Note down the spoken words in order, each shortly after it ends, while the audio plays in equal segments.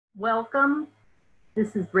Welcome.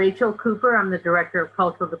 This is Rachel Cooper. I'm the Director of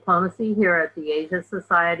Cultural Diplomacy here at the Asia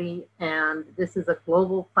Society, and this is a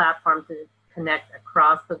global platform to connect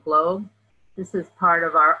across the globe. This is part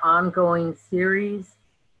of our ongoing series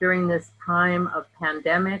during this time of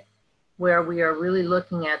pandemic, where we are really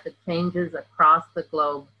looking at the changes across the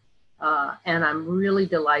globe. And I'm really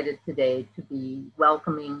delighted today to be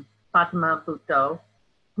welcoming Fatima Bhutto,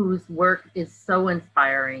 whose work is so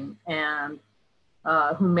inspiring and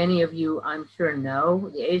who many of you, I'm sure,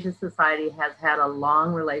 know. The Asia Society has had a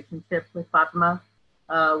long relationship with Fatima.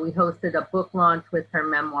 We hosted a book launch with her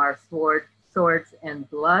memoir, Swords and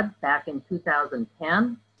Blood, back in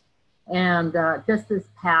 2010. And just this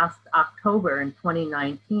past October in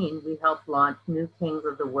 2019, we helped launch New Kings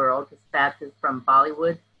of the World, Dispatches from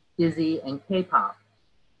Bollywood, Dizi, and K-pop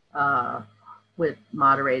with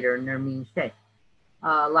moderator Nermeen Sheikh.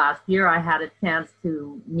 Last year, I had a chance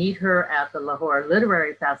to meet her at the Lahore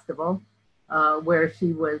Literary Festival, where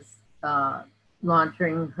she was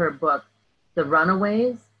launching her book, The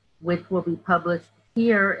Runaways, which will be published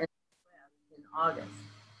here in August.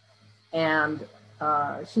 And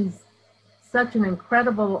she's such an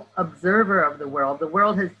incredible observer of the world. The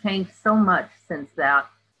world has changed so much since that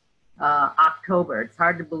October. It's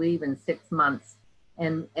hard to believe in 6 months.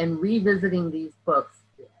 And revisiting these books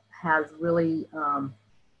has really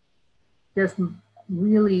just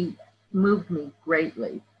really moved me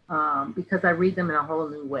greatly because I read them in a whole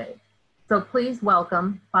new way. So please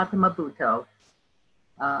welcome Fatima Bhutto,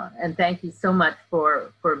 and thank you so much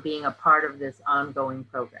for being a part of this ongoing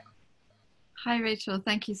program. Hi, Rachel.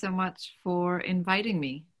 Thank you so much for inviting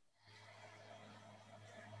me.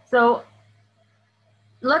 So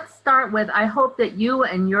let's start with, I hope that you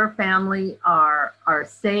and your family are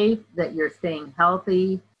safe, that you're staying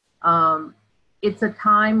healthy. It's a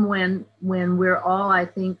time when we're all, I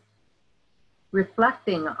think,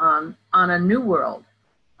 reflecting on a new world.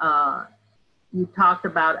 You talked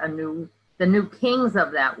about the new kings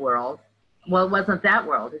of that world. Well, it wasn't that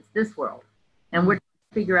world, it's this world. And we're trying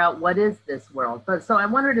to figure out what is this world. But so I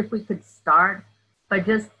wondered if we could start by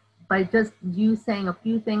just you saying a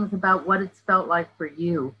few things about what it's felt like for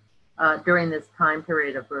you during this time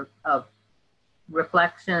period of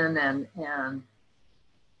reflection and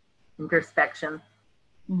introspection.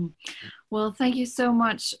 Well, thank you so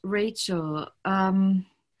much, Rachel.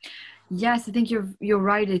 Yes, I think you're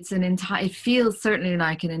right. It feels certainly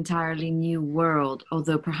like an entirely new world,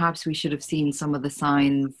 although perhaps we should have seen some of the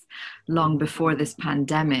signs long before this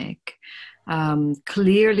pandemic.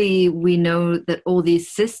 Clearly, we know that all these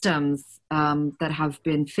systems that have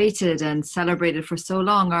been feted and celebrated for so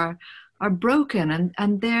long are broken,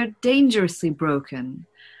 and they're dangerously broken.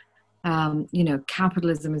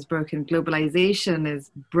 Capitalism is broken, globalization is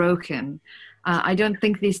broken. I don't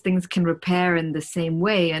think these things can repair in the same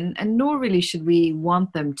way, and nor really should we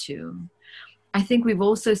want them to. I think we've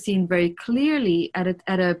also seen very clearly at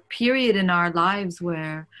a period in our lives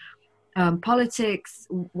where politics,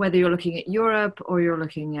 whether you're looking at Europe or you're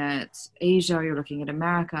looking at Asia or you're looking at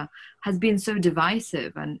America, has been so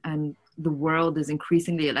divisive, and the world is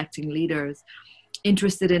increasingly electing leaders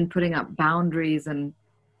interested in putting up boundaries. And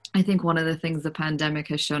I think one of the things the pandemic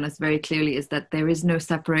has shown us very clearly is that there is no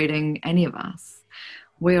separating any of us.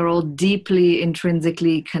 We are all deeply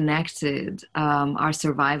intrinsically connected. Our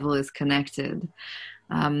survival is connected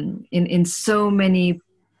in so many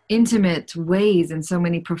intimate ways, in so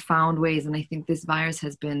many profound ways. And I think this virus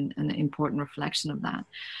has been an important reflection of that.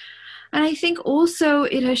 And I think also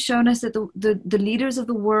it has shown us that the leaders of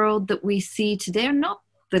the world that we see today are not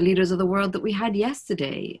the leaders of the world that we had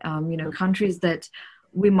yesterday. Countries that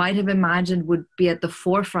we might have imagined would be at the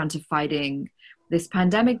forefront of fighting this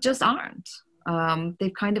pandemic just aren't.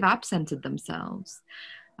 They've kind of absented themselves.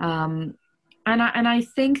 And I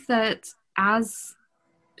think that as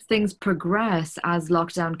things progress, as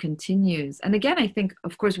lockdown continues, and again, I think,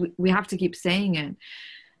 of course, we have to keep saying it,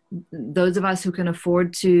 those of us who can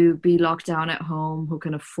afford to be locked down at home, who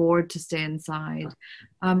can afford to stay inside,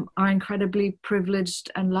 are incredibly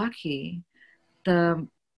privileged and lucky.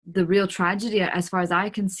 The real tragedy, as far as I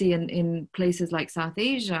can see in places like South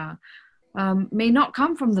Asia, may not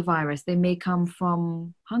come from the virus. They may come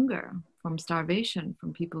from hunger, from starvation,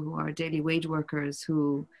 from people who are daily wage workers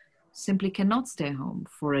who simply cannot stay home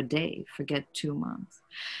for a day, forget 2 months.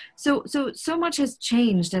 So much has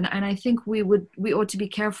changed, and I think we ought to be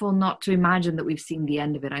careful not to imagine that we've seen the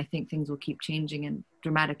end of it. I think things will keep changing, and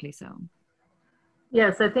dramatically so.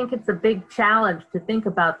 Yes, I think it's a big challenge to think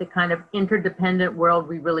about the kind of interdependent world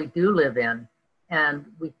we really do live in. And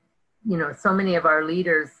so many of our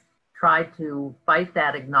leaders try to fight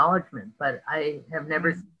that acknowledgement, but I have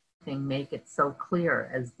never seen anything make it so clear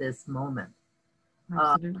as this moment.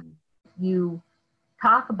 Absolutely. You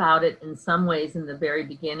talk about it in some ways in the very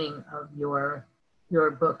beginning of your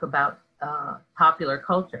book about popular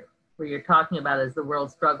culture, where you're talking about as the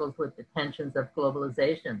world struggles with the tensions of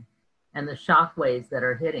globalization and the shockwaves that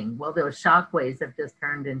are hitting. Well, those shockwaves have just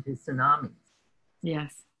turned into tsunamis.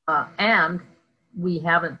 Yes. And we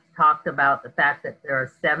haven't talked about the fact that there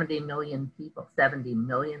are 70 million people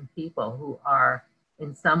who are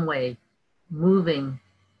in some way moving,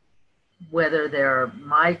 whether they're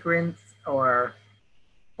migrants or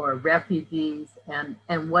refugees, and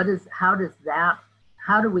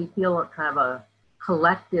how do we feel a kind of a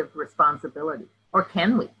collective responsibility, or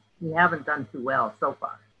can we? We haven't done too well so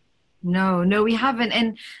far. No, we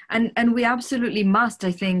haven't. And we absolutely must.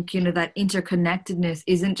 I think, that interconnectedness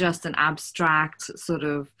isn't just an abstract sort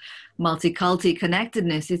of multi-culti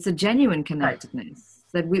connectedness. It's a genuine connectedness.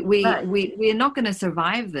 Right. That we are not going to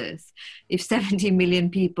survive this if 70 million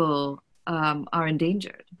people are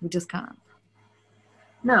endangered. We just can't.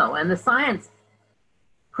 No, and the science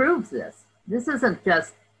proves this. This isn't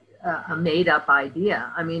just a made-up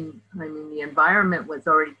idea. I mean, the environment was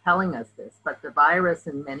already telling us this, but the virus,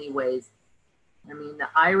 in many ways, the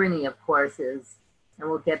irony, of course, is, and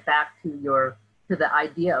we'll get back to the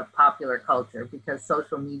idea of popular culture, because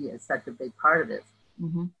social media is such a big part of this.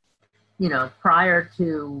 Mm-hmm. Prior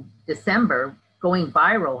to December, going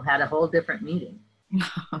viral had a whole different meaning.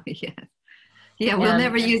 Oh, yes. Yeah, we'll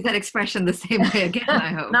never use that expression the same way again, I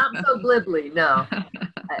hope. Not so glibly, no.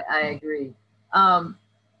 I agree.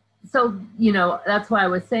 So, that's why I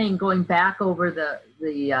was saying, going back over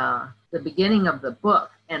the beginning of the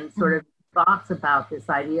book and sort of thoughts about this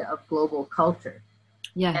idea of global culture.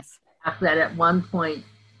 Yes. And that at one point,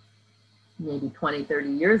 maybe 20, 30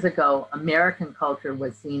 years ago, American culture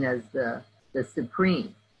was seen as the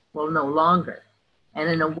supreme. Well, no longer. And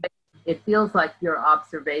in a way, it feels like your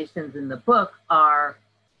observations in the book are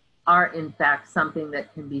in fact something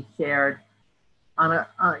that can be shared on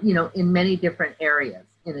in many different areas,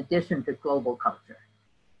 in addition to global culture.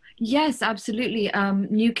 Yes, absolutely.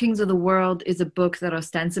 New Kings of the World is a book that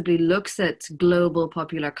ostensibly looks at global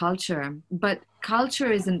popular culture, but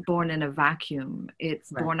culture isn't born in a vacuum. It's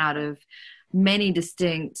born out of many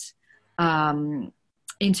distinct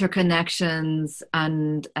interconnections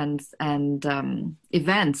and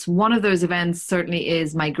events. One of those events certainly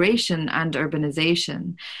is migration and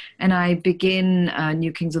urbanization. And I begin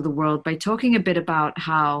New Kings of the World by talking a bit about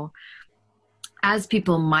how, as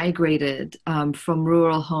people migrated from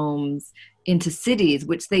rural homes into cities,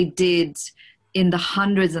 which they did in the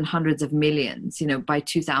hundreds and hundreds of millions, by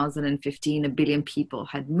 2015, 1 billion people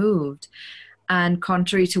had moved. And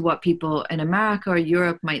contrary to what people in America or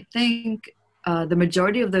Europe might think, the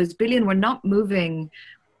majority of those billion were not moving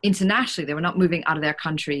internationally. They were not moving out of their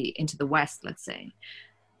country into the West, let's say.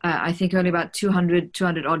 I think only about 200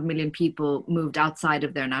 odd million people moved outside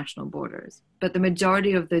of their national borders. But the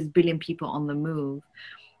majority of those billion people on the move,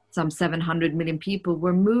 some 700 million people,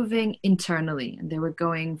 were moving internally, and they were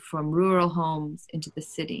going from rural homes into the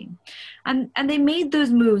city. And they made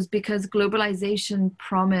those moves because globalization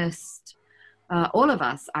promised all of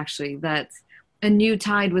us, actually, that a new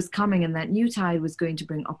tide was coming, and that new tide was going to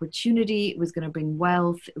bring opportunity, it was going to bring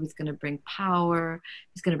wealth, it was going to bring power,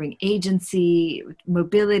 it was going to bring agency,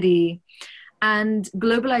 mobility. And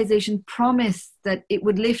globalization promised that it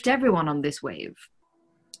would lift everyone on this wave.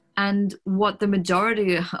 And what the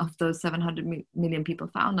majority of those 700 million people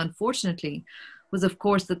found, unfortunately, was, of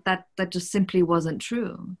course, that just simply wasn't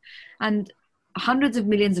true. And hundreds of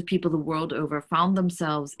millions of people the world over found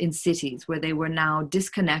themselves in cities where they were now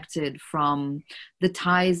disconnected from the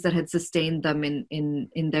ties that had sustained them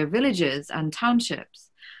in their villages and townships.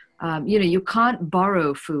 You can't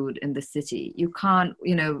borrow food in the city. You can't,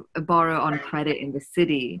 borrow on credit in the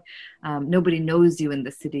city. Nobody knows you in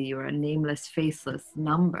the city. You're a nameless, faceless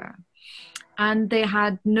number. And they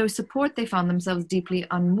had no support. They found themselves deeply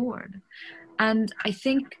unmoored. And I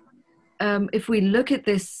think if we look at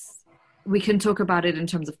this, we can talk about it in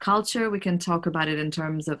terms of culture. We can talk about it in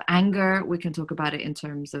terms of anger. We can talk about it in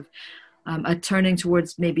terms of a turning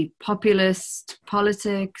towards maybe populist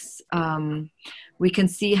politics. We can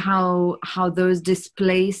see how those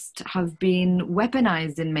displaced have been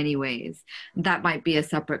weaponized in many ways. That might be a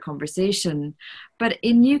separate conversation. But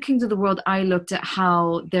in New Kings of the World, I looked at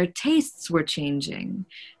how their tastes were changing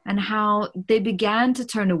and how they began to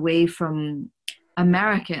turn away from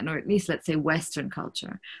American, or at least let's say Western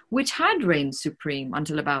culture, which had reigned supreme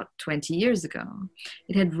until about 20 years ago.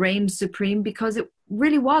 It had reigned supreme because it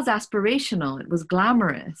really was aspirational. It was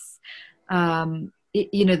glamorous.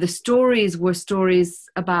 The stories were stories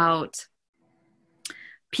about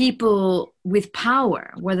people with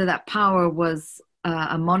power, whether that power was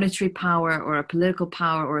a monetary power or a political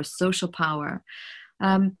power or a social power.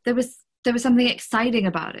 There was something exciting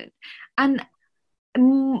about it. And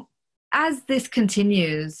as this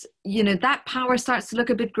continues, that power starts to look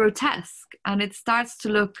a bit grotesque, and it starts to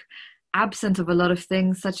look absent of a lot of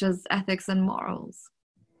things such as ethics and morals.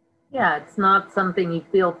 Yeah, it's not something you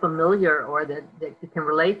feel familiar or that you can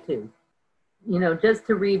relate to. Just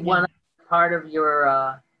to read one part of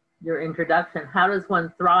your introduction, how does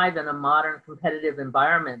one thrive in a modern competitive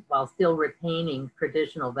environment while still retaining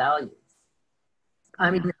traditional values?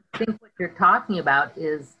 I mean, I think what you're talking about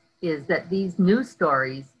is that these news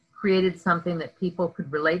stories created something that people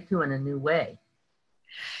could relate to in a new way.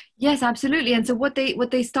 Yes, absolutely. And so what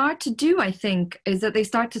they start to do, I think, is that they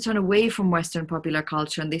start to turn away from Western popular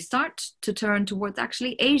culture and they start to turn towards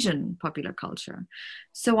actually Asian popular culture.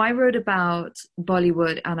 So I wrote about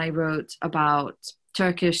Bollywood and I wrote about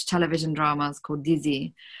Turkish television dramas called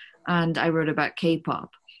Dizi, and I wrote about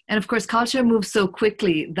K-pop. And of course, culture moves so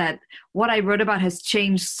quickly that what I wrote about has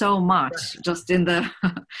changed so much just in the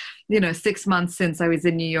 6 months since I was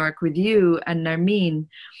in New York with you and Narmeen.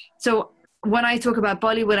 So when I talk about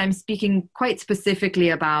Bollywood, I'm speaking quite specifically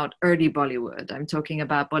about early Bollywood. I'm talking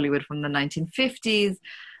about Bollywood from the 1950s,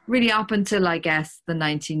 really up until, I guess, the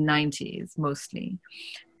 1990s, mostly.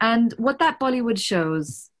 And what that Bollywood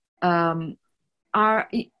shows are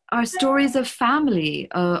stories of family,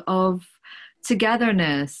 of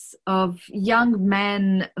togetherness, of young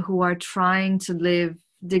men who are trying to live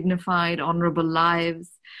dignified, honorable lives,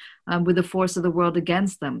 with the force of the world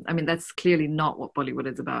against them. I mean, that's clearly not what Bollywood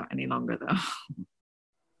is about any longer,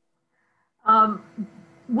 though.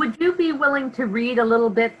 Would you be willing to read a little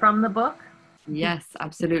bit from the book? Yes,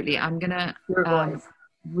 absolutely. I'm going to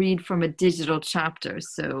read from a digital chapter.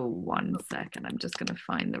 So 1 second. I'm just going to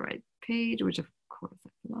find the right page, which of course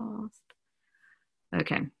I've lost.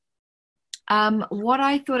 Okay. What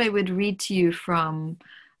I thought I would read to you from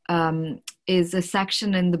is a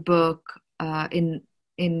section in the book in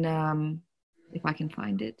if I can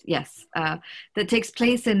find it, yes, that takes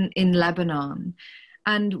place in Lebanon.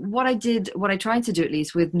 And what I tried to do, at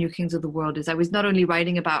least with New Kings of the World, is I was not only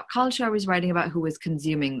writing about culture, I was writing about who was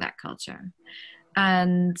consuming that culture.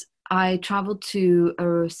 And I traveled to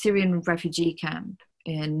a Syrian refugee camp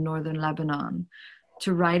in northern Lebanon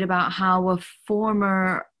to write about how a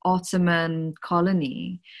former Ottoman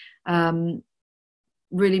colony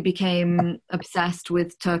really became obsessed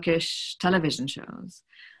with Turkish television shows.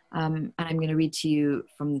 And I'm going to read to you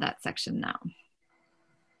from that section now.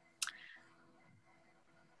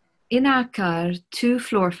 In our car, 2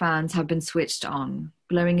 floor fans have been switched on,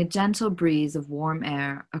 blowing a gentle breeze of warm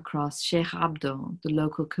air across Sheikh Abdo, the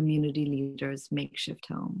local community leader's makeshift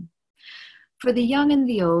home. For the young and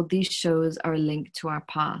the old, these shows are linked to our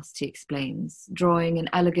past, he explains, drawing an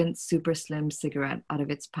elegant super slim cigarette out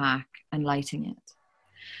of its pack and lighting it.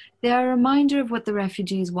 They are a reminder of what the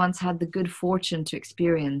refugees once had the good fortune to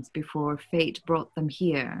experience before fate brought them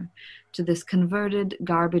here, to this converted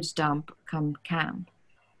garbage dump come camp.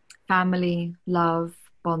 Family, love,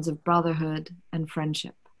 bonds of brotherhood, and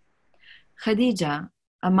friendship. Khadija,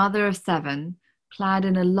 a mother of 7, clad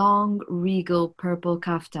in a long, regal purple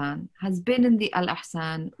kaftan, has been in the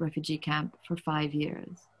Al-Ahsan refugee camp for 5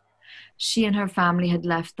 years. She and her family had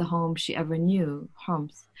left the home she ever knew,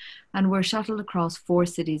 Homs, and were shuttled across 4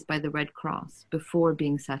 cities by the Red Cross before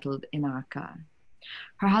being settled in Akka.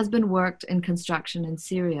 Her husband worked in construction in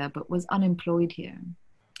Syria but was unemployed here,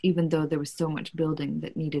 even though there was so much building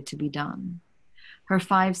that needed to be done. Her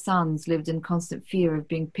 5 sons lived in constant fear of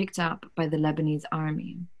being picked up by the Lebanese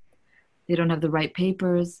army. They don't have the right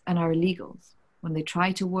papers and are illegals. When they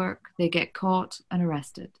try to work, they get caught and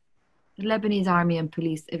arrested. The Lebanese army and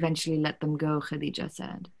police eventually let them go, Khadija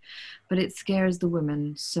said, but it scares the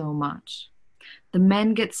women so much. The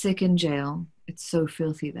men get sick in jail. It's so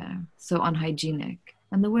filthy there, so unhygienic.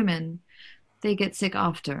 And the women, they get sick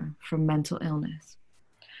after from mental illness.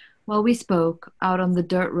 While we spoke, out on the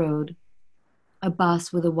dirt road, a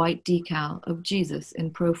bus with a white decal of Jesus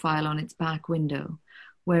in profile on its back window,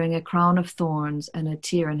 wearing a crown of thorns and a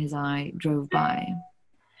tear in his eye, drove by.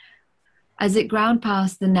 As it ground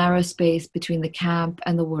past the narrow space between the camp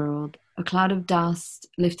and the world, a cloud of dust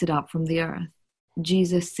lifted up from the earth.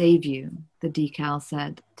 Jesus save you, the decal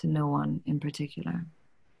said to no one in particular.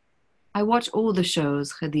 I watch all the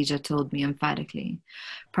shows, Khadija told me emphatically,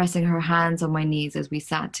 pressing her hands on my knees as we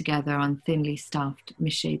sat together on thinly stuffed,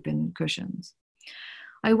 misshapen cushions.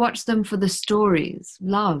 I watch them for the stories,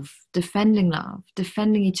 love, defending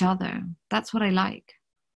each other. That's what I like.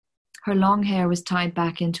 Her long hair was tied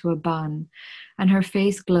back into a bun, and her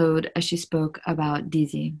face glowed as she spoke about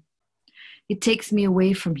Dizi. It takes me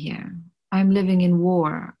away from here. I'm living in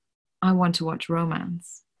war. I want to watch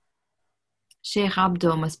romance. Sheikh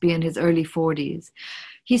Abdo must be in his early 40s.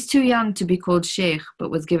 He's too young to be called Sheikh,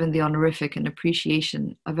 but was given the honorific in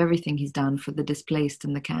appreciation of everything he's done for the displaced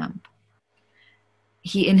in the camp.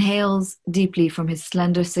 He inhales deeply from his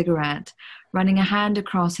slender cigarette, running a hand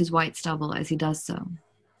across his white stubble as he does so.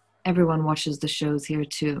 Everyone watches the shows here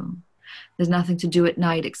too. There's nothing to do at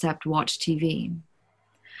night except watch TV.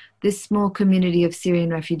 This small community of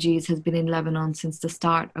Syrian refugees has been in Lebanon since the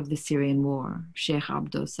start of the Syrian war, Sheikh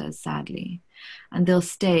Abdo says sadly, and they'll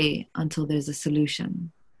stay until there's a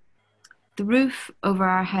solution. The roof over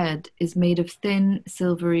our head is made of thin,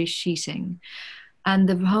 silvery sheeting, and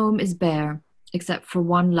the home is bare except for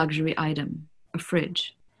one luxury item, a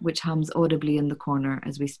fridge, which hums audibly in the corner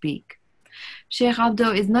as we speak. Sheikh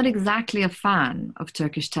Abdo is not exactly a fan of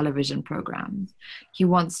Turkish television programs. He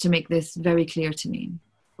wants to make this very clear to me.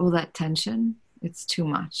 All that tension, it's too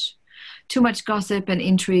much. Too much gossip and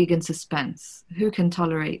intrigue and suspense. Who can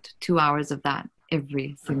tolerate 2 hours of that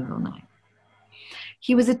every single night?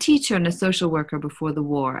 He was a teacher and a social worker before the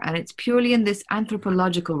war, and it's purely in this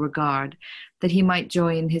anthropological regard that he might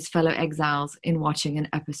join his fellow exiles in watching an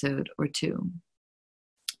episode or two.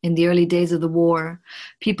 In the early days of the war,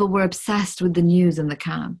 people were obsessed with the news in the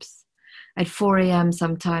camps. At 4 a.m.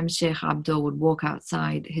 sometimes Sheikh Abdo would walk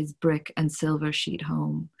outside his brick and silver sheet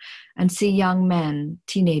home and see young men,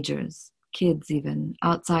 teenagers, kids even,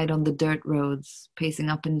 outside on the dirt roads, pacing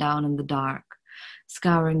up and down in the dark,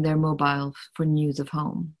 scouring their mobile for news of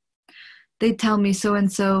home. They'd tell me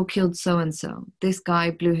so-and-so killed so-and-so. This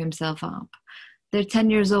guy blew himself up. They're 10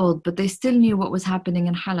 years old, but they still knew what was happening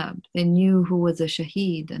in Halab. They knew who was a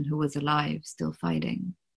shaheed and who was alive, still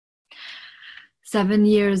fighting. 7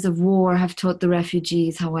 years of war have taught the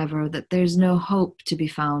refugees, however, that there's no hope to be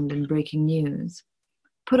found in breaking news.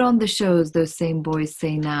 Put on the shows those same boys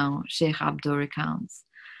say now, Sheikh Abdo recounts.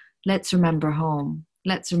 Let's remember home.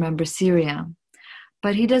 Let's remember Syria.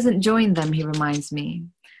 But he doesn't join them, he reminds me.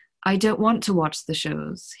 I don't want to watch the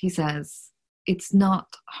shows, he says. It's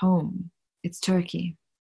not home. It's Turkey.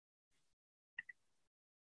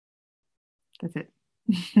 That's it.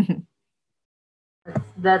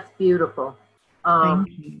 That's beautiful. Thank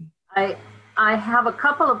you. I have a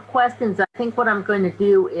couple of questions. I think what I'm going to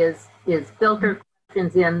do is filter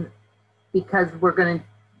questions in because we're going to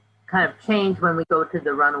kind of change when we go to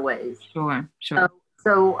the Runaways. Sure.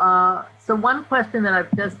 So one question that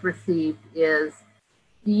I've just received is,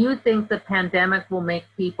 do you think the pandemic will make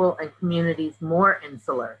people and communities more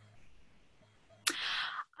insular?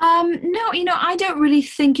 No, I don't really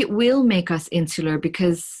think it will make us insular,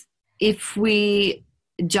 because if we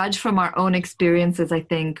judge from our own experiences, I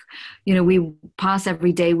think, we pass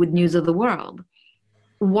every day with news of the world.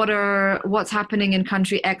 What's happening in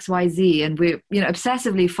country XYZ, and we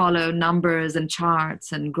obsessively follow numbers and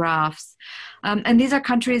charts and graphs, and these are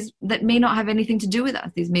countries that may not have anything to do with us.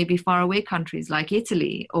 These may be faraway countries like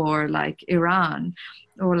Italy or like Iran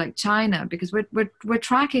or like China, because we're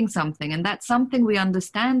tracking something, and that's something we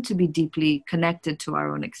understand to be deeply connected to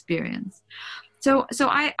our own experience. So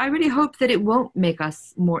I really hope that it won't make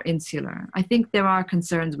us more insular. I think there are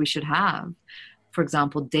concerns we should have. For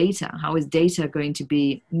example, data. How is data going to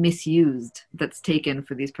be misused that's taken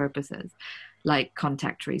for these purposes, like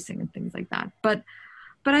contact tracing and things like that? But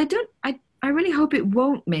I really hope it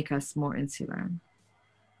won't make us more insular.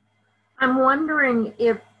 I'm wondering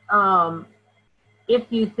if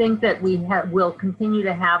you think that will continue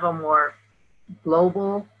to have a more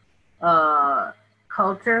global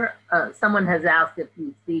culture. Someone has asked if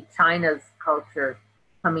you see China's culture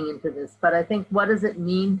coming into this, but I think, what does it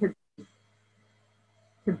mean to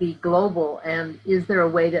be global, and is there a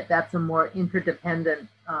way that's a more interdependent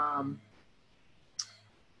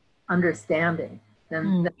understanding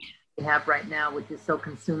than we have right now, which is so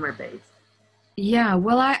consumer based? Yeah,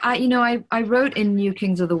 well, I wrote in New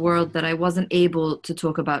Kings of the World that I wasn't able to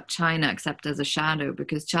talk about China except as a shadow,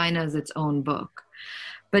 because China is its own book.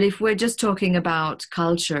 But if we're just talking about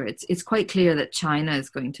culture, it's quite clear that China is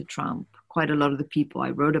going to trump quite a lot of the people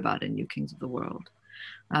I wrote about in New Kings of the World.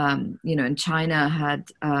 And China had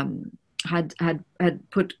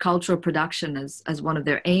put cultural production as one of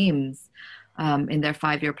their aims in their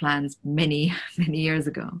 5-year plans many, many years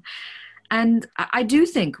ago. And I do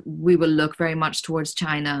think we will look very much towards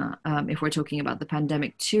China if we're talking about the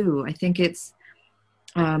pandemic too. I think it's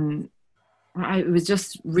it was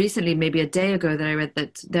just recently, maybe a day ago, that I read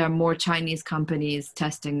that there are more Chinese companies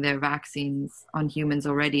testing their vaccines on humans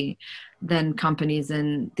already than companies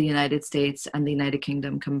in the United States and the United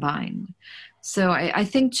Kingdom combined. So I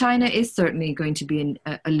think China is certainly going to be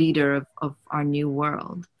a leader of our new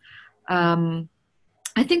world. I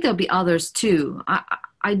think there'll be others too.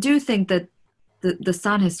 I do think that the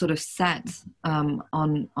sun has sort of set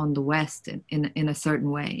on the West in a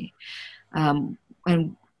certain way. And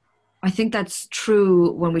I think that's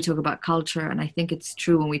true when we talk about culture, and I think it's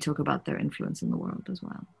true when we talk about their influence in the world as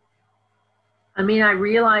well. I mean, I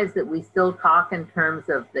realize that we still talk in terms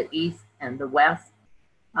of the East and the West.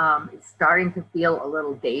 It's starting to feel a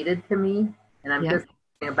little dated to me, and I'm just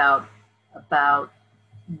thinking about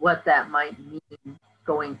what that might mean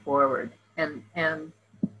going forward. And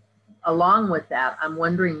along with that, I'm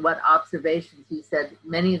wondering what observations you said,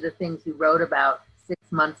 many of the things you wrote about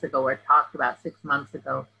 6 months ago or talked about 6 months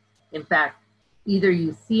ago. In fact, either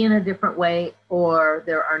you see in a different way or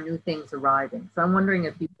there are new things arriving. So I'm wondering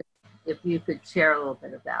if you could share a little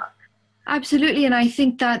bit of that. Absolutely. And I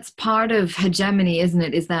think that's part of hegemony, isn't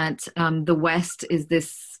it? Is that the West is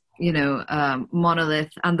this,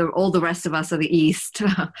 monolith, and all the rest of us are the East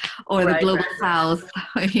or the global South,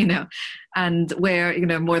 and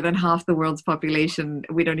where, more than half the world's population,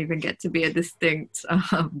 we don't even get to be a distinct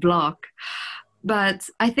block. But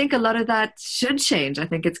I think a lot of that should change. I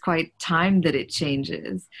think it's quite time that it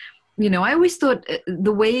changes. I always thought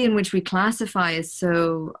the way in which we classify is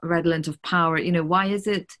so redolent of power. Why is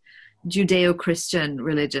it Judeo-Christian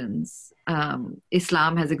religions?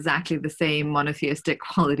 Islam has exactly the same monotheistic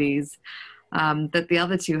qualities that the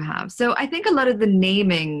other two have. So I think a lot of the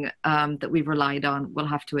naming that we've relied on will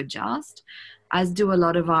have to adjust, as do a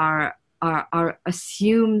lot of our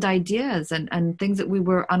assumed ideas and things that we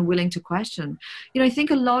were unwilling to question. I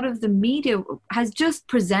think a lot of the media has just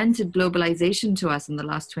presented globalization to us in the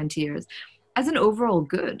last 20 years as an overall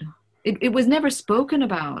good. It was never spoken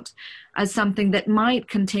about as something that might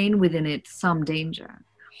contain within it some danger.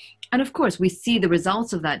 And of course, we see the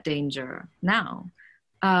results of that danger now.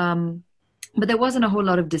 But there wasn't a whole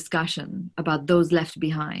lot of discussion about those left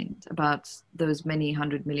behind, about those many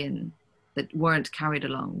 100 million that weren't carried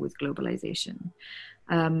along with globalization.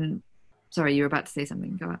 Sorry, you were about to say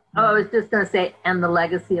something. Go on. Oh, I was just going to say, and the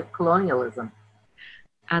legacy of colonialism.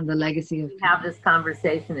 And the legacy of... We have this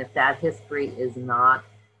conversation if that history is not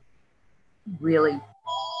really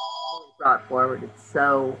brought forward.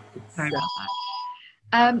 Sorry about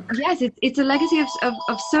that. Yes, it's a legacy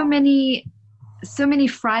of so many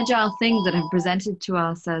fragile things that have presented to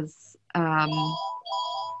us as...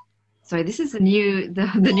 Sorry, this is the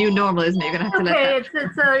new normal, isn't it? You're gonna have to let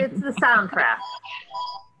that. It's the soundtrack.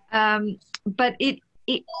 But it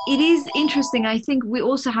is interesting. I think we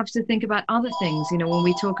also have to think about other things. When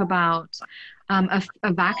we talk about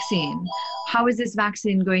a vaccine, how is this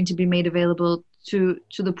vaccine going to be made available to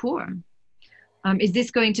the poor? Is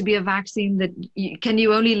this going to be a vaccine that can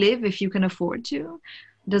you only live if you can afford to?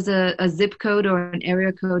 Does a zip code or an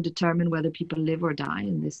area code determine whether people live or die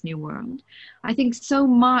in this new world? I think so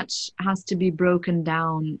much has to be broken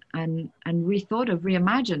down and rethought of,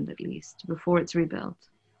 reimagined at least, before it's rebuilt.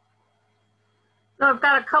 So I've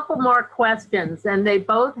got a couple more questions, and they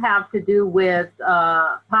both have to do with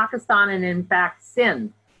Pakistan and, in fact,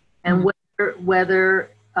 Sindh, and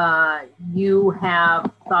whether you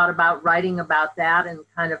have thought about writing about that and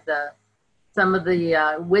kind of some of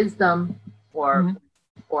the wisdom or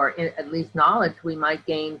at least knowledge we might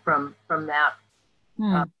gain from that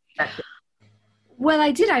perspective. Well,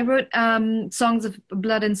 I did. I wrote Songs of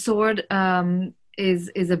Blood and Sword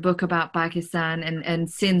is a book about Pakistan, and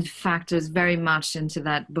Sindh factors very much into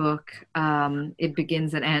that book. It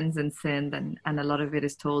begins and ends in Sindh, and a lot of it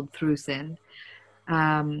is told through Sindh.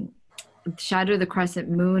 Shadow of the Crescent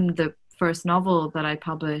Moon, the first novel that I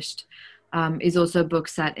published, is also a book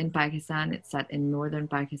set in Pakistan. It's set in northern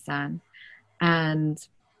Pakistan. And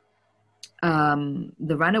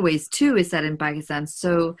the Runaways too is set in Pakistan.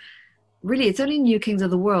 So really, it's only New Kings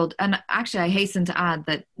of the World. And actually, I hasten to add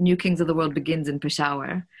that New Kings of the World begins in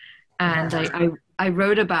Peshawar. And I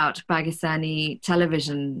wrote about Pakistani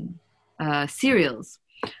television serials.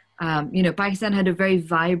 Pakistan had a very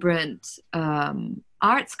vibrant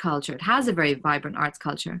arts culture. It has a very vibrant arts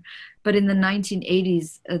culture. But in the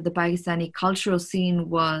 1980s, the Pakistani cultural scene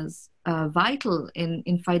was vital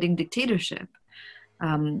in fighting dictatorship.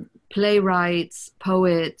 Playwrights,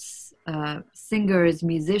 poets, singers,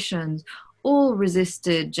 musicians, all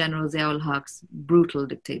resisted General Zia-ul-Haq's brutal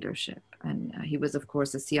dictatorship. And he was, of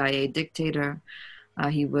course, a CIA dictator.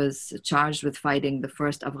 He was charged with fighting the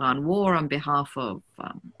first Afghan war on behalf of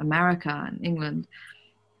America and England.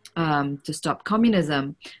 to stop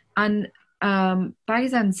communism. And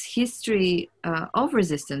Pakistan's history of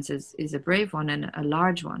resistance is a brave one and a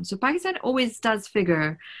large one. So Pakistan always does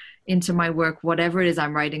figure into my work, whatever it is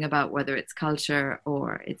I'm writing about, whether it's culture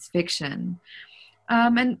or it's fiction.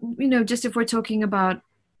 And just if we're talking about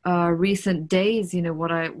recent days,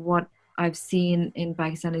 what I've seen in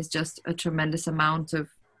Pakistan is just a tremendous amount of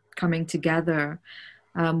coming together.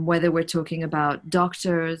 Whether we're talking about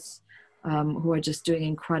doctors who are just doing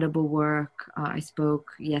incredible work. I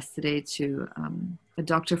spoke yesterday to a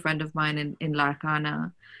doctor friend of mine in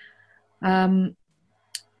Larkana,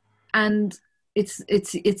 and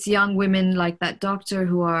it's young women like that doctor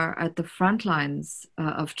who are at the front lines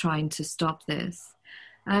of trying to stop this.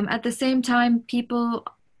 At the same time, people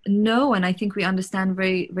know, and I think we understand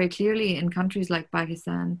very, very clearly in countries like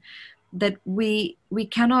Pakistan, that we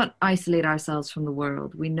cannot isolate ourselves from the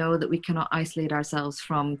world. We know that we cannot isolate ourselves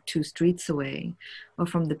from 2 streets away or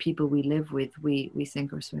from the people we live with. We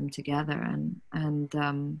sink or swim together. And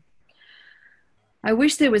I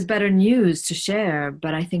wish there was better news to share,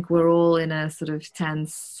 but I think we're all in a sort of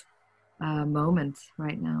tense moment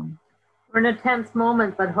right now. We're in a tense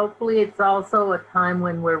moment, but hopefully it's also a time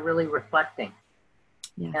when we're really reflecting.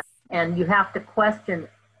 Yes. And you have to question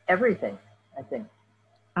everything, I think.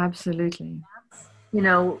 Absolutely.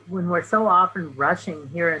 When we're so often rushing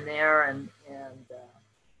here and there and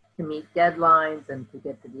to meet deadlines and to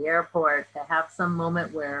get to the airport, to have some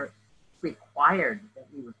moment where it's required that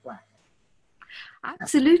we reflect.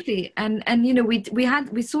 Absolutely. And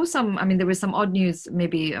we saw some, there was some odd news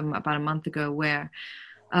maybe about a month ago where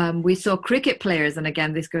we saw cricket players, and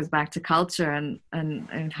again, this goes back to culture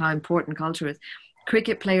and how important culture is.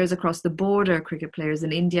 Cricket players across the border, cricket players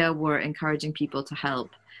in India were encouraging people to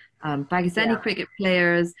help Pakistani cricket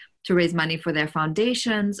players to raise money for their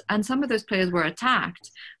foundations. And some of those players were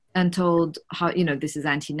attacked and told how, this is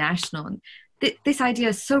anti-national. And this idea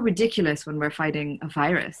is so ridiculous when we're fighting a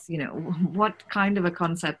virus. What kind of a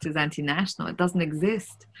concept is anti-national? It doesn't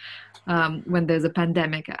exist when there's a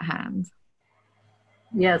pandemic at hand.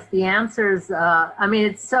 Yes, the answers,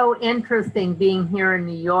 it's so interesting being here in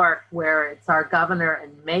New York, where it's our governor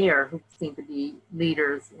and mayor who seem to be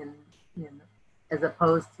leaders in as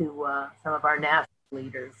opposed to some of our national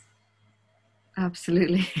leaders.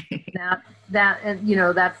 Absolutely.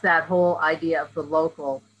 That's that whole idea of the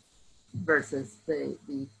local versus the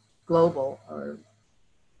global, or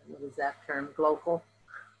what is that term, global?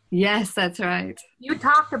 Yes, that's right. You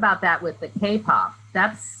talked about that with the K-pop.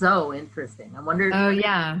 That's so interesting. I wonder. Oh,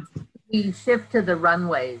 yeah. We shift to the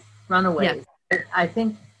Runaways. Yeah. I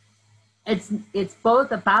think it's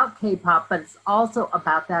both about K-pop, but it's also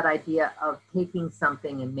about that idea of taking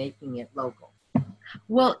something and making it local.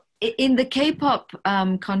 Well, in the K-pop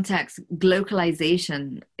context,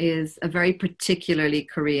 glocalization is a very particularly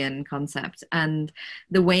Korean concept. And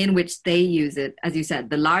the way in which they use it, as you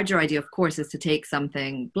said, the larger idea, of course, is to take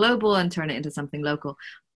something global and turn it into something local.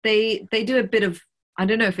 They do a bit of, I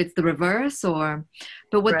don't know if it's the reverse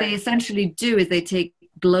but what they essentially do is they take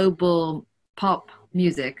global pop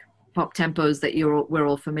music, pop tempos that we're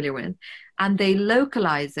all familiar with, and they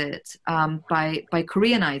localize it by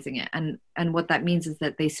Koreanizing it. And what that means is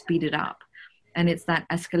that they speed it up. And it's that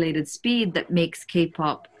escalated speed that makes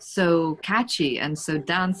K-pop so catchy and so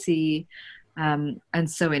dancey and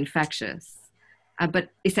so infectious. But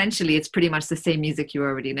essentially, it's pretty much the same music you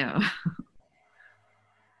already know.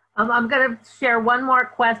 I'm going to share one more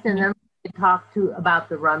question, and then we can talk about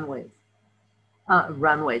the runways.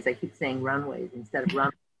 Runways, I keep saying runways instead of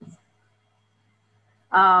runways.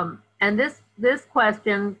 And this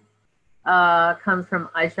question comes from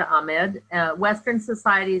Aisha Ahmed. Western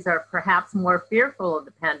societies are perhaps more fearful of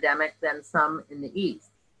the pandemic than some in the East.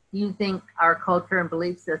 Do you think our culture and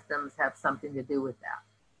belief systems have something to do with that?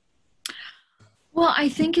 Well, I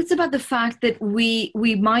think it's about the fact that we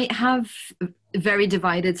might have very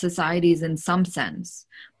divided societies in some sense,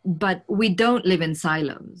 but we don't live in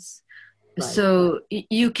silos. Right. So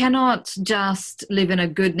you cannot just live in a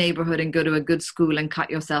good neighborhood and go to a good school and cut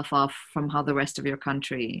yourself off from how the rest of your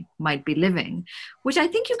country might be living, which I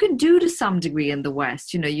think you can do to some degree in the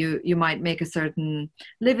West. You might make a certain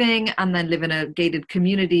living and then live in a gated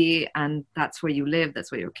community, and that's where you live,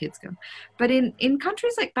 that's where your kids go. But in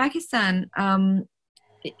countries like Pakistan,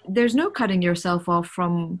 there's no cutting yourself off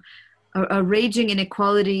from a raging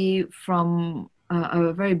inequality, from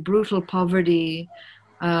a very brutal poverty,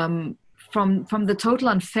 from the total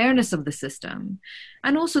unfairness of the system,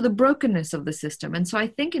 and also the brokenness of the system. And so I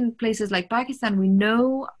think in places like Pakistan, we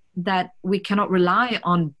know that we cannot rely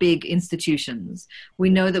on big institutions. We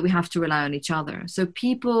know that we have to rely on each other. So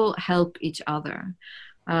people help each other.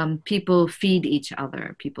 People feed each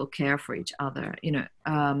other, people care for each other,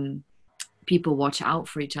 people watch out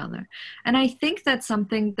for each other. And I think that's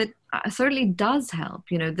something that certainly does help.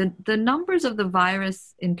 The numbers of the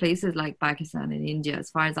virus in places like Pakistan and India, as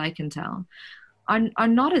far as I can tell, are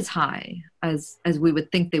not as high as we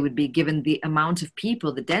would think they would be, given the amount of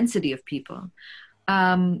people, the density of people.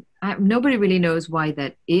 Nobody really knows why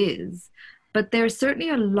that is, but there's certainly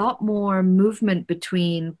a lot more movement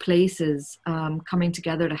between places coming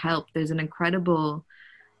together to help. There's an incredible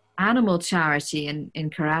animal charity in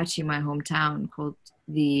Karachi, my hometown, called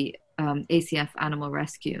the ACF Animal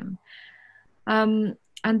Rescue.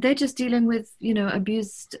 And they're just dealing with,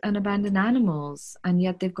 abused and abandoned animals. And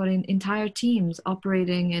yet they've got entire teams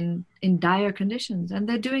operating in dire conditions, and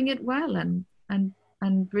they're doing it well and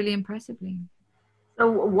really impressively. So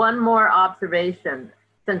one more observation,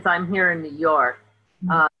 since I'm here in New York,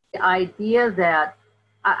 the idea that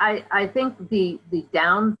I think the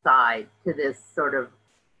downside to this sort of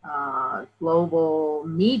global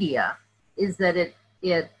media is that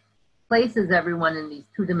it places everyone in these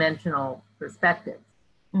two-dimensional perspectives.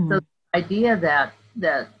 Mm-hmm. So the idea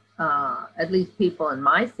that at least people in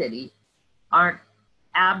my city aren't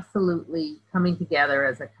absolutely coming together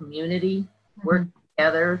as a community, working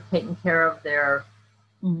together, taking care of their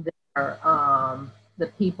the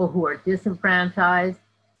people who are disenfranchised,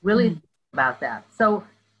 really think about that. So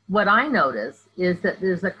what I notice is that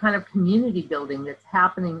there's a kind of community building that's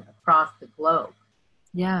happening across the globe.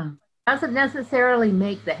 Yeah. It doesn't necessarily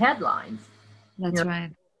make the headlines. That's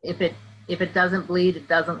right. If it doesn't bleed, it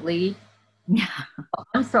doesn't lead. Yeah.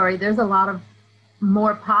 I'm sorry, there's a lot of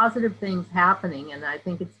more positive things happening, and I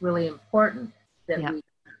think it's really important that we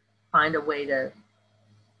find a way to,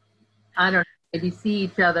 maybe see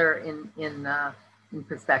each other in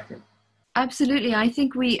perspective. Absolutely. I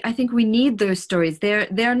think we need those stories.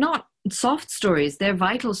 They're not soft stories. They're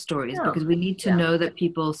vital stories, because we need to know that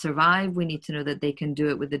people survive. We need to know that they can do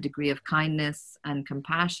it with a degree of kindness and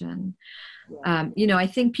compassion. Yeah. I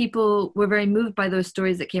think people were very moved by those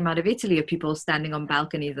stories that came out of Italy, of people standing on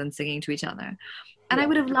balconies and singing to each other. And I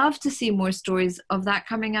would have loved to see more stories of that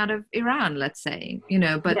coming out of Iran, let's say,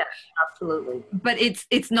 but absolutely. But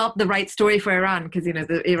it's not the right story for Iran, because,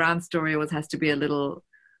 the Iran story always has to be a little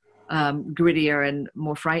grittier and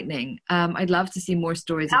more frightening. I'd love to see more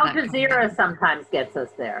stories. Al Jazeera sometimes gets us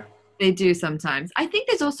there. They do sometimes. I think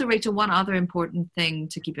there's also, Rachel, one other important thing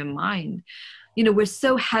to keep in mind. We're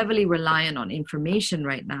so heavily reliant on information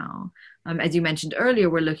right now. As you mentioned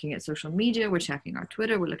earlier, we're looking at social media, we're checking our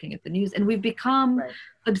Twitter, we're looking at the news, and we've become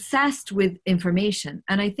obsessed with information.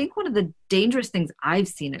 And I think one of the dangerous things I've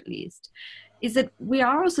seen, at least, is that we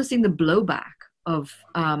are also seeing the blowback of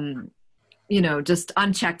just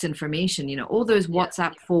unchecked information, all those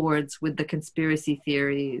WhatsApp forwards with the conspiracy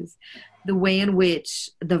theories, the way in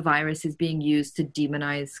which the virus is being used to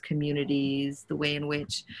demonize communities, the way in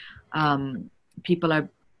which people are,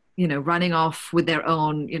 running off with their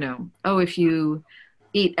own, if you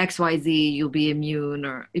eat XYZ, you'll be immune,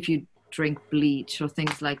 or if you drink bleach or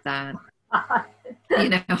things like that.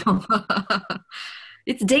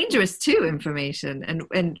 It's dangerous too, information.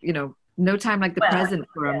 And no time like the present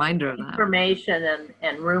for a reminder of that. Information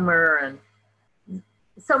and rumor. And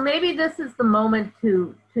so maybe this is the moment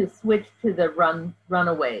to switch to the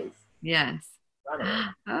Runaways. Yes.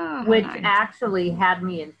 Runaways, which actually had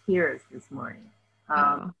me in tears this morning.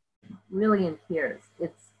 Really in tears.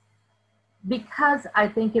 It's because I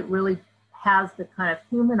think it really has the kind of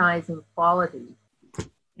humanizing quality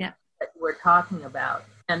that we're talking about.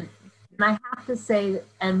 And I have to say,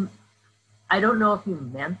 and I don't know if you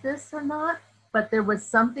meant this or not, but there was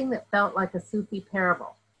something that felt like a Sufi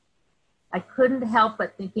parable. I couldn't help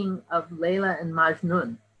but thinking of Layla and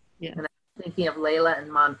Majnun. Yeah. And I was thinking of Layla and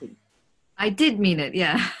Monty. I did mean it,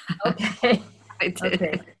 yeah. Okay. I did.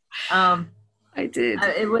 Okay. I did.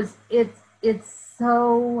 It's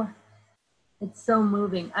so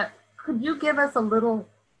moving. Could you give us a little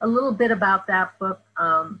bit about that book?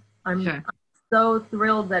 I'm so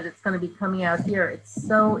thrilled that it's going to be coming out here. It's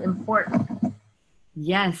so important.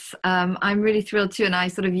 Yes, I'm really thrilled too. And I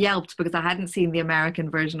sort of yelped because I hadn't seen the American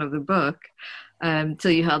version of the book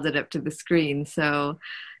till you held it up to the screen. So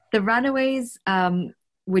The Runaways,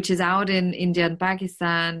 which is out in India and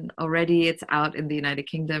Pakistan already. It's out in the United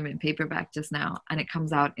Kingdom in paperback just now, and it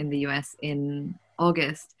comes out in the US in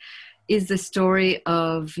August, is the story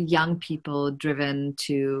of young people driven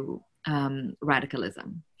to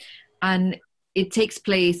radicalism. And it takes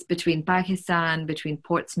place between Pakistan, between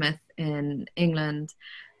Portsmouth in England,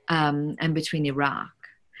 and between Iraq.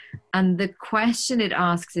 And the question it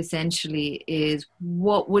asks essentially is,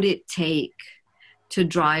 what would it take to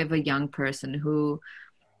drive a young person who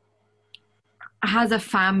has a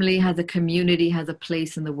family, has a community, has a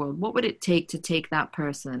place in the world, what would it take to take that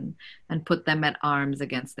person and put them at arms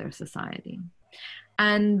against their society?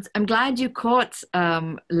 And I'm glad you caught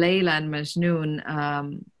Layla and Majnun.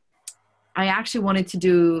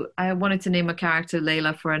 I wanted to name a character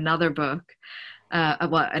Layla for another book,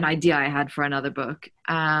 an idea I had for another book.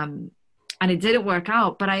 And it didn't work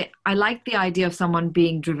out, but I like the idea of someone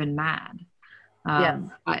being driven mad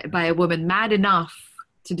by a woman, mad enough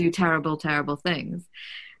to do terrible, terrible things.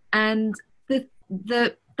 And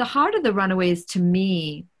the heart of the Runaways to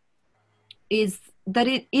me is that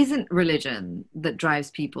it isn't religion that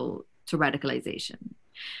drives people to radicalization.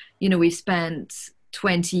 You know, we spent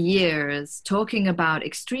 20 years talking about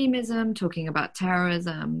extremism, talking about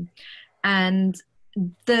terrorism, and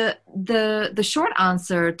the short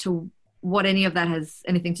answer to what any of that has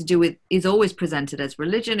anything to do with is always presented as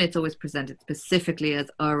religion. It's always presented specifically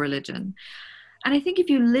as a religion. And I think if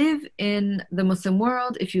you live in the Muslim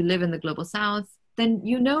world, if you live in the global South, then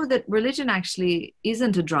you know that religion actually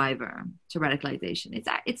isn't a driver to radicalization.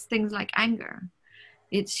 It's things like anger,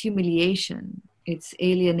 it's humiliation, it's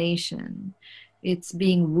alienation, it's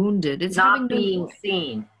being wounded, it's not being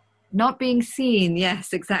seen. Not being seen,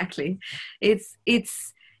 yes, exactly. It's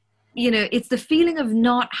you know, it's the feeling of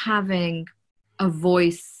not having a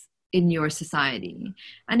voice in your society.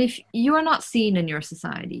 And if you are not seen in your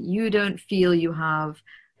society, you don't feel you have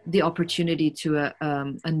the opportunity to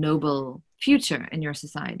a noble future in your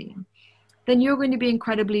society, then you're going to be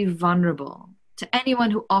incredibly vulnerable to anyone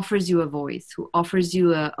who offers you a voice, who offers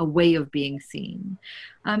you a way of being seen,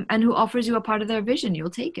 and who offers you a part of their vision. You'll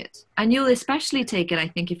take it. And you'll especially take it, I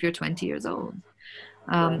think, if you're 20 years old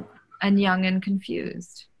and young and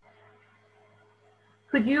confused.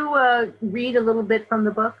 Could you read a little bit from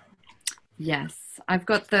the book? Yes. I've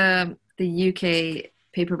got the UK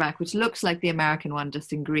paperback, which looks like the American one,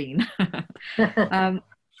 just in green. And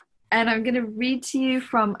I'm going to read to you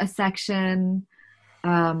from a section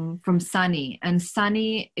from Sunny. And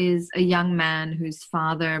Sunny is a young man whose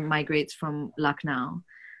father migrates from Lucknow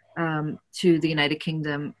to the United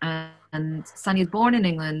Kingdom. And Sunny is born in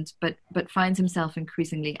England, but finds himself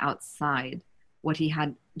increasingly outside what he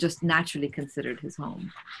had just naturally considered his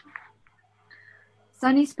home.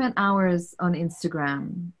 Sunny spent hours on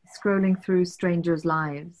Instagram, scrolling through strangers'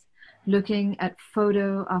 lives, looking at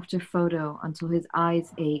photo after photo until his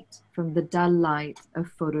eyes ached from the dull light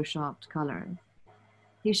of photoshopped colors.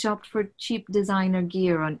 He shopped for cheap designer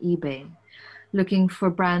gear on eBay, looking for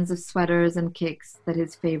brands of sweaters and kicks that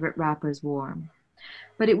his favorite rappers wore.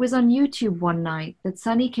 But it was on YouTube one night that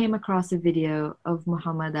Sunny came across a video of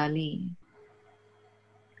Muhammad Ali.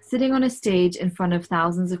 Sitting on a stage in front of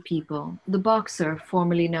thousands of people, the boxer,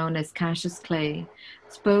 formerly known as Cassius Clay,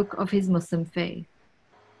 spoke of his Muslim faith.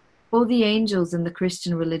 All the angels in the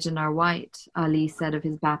Christian religion are white, Ali said of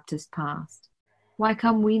his Baptist past. Why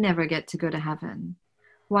come we never get to go to heaven?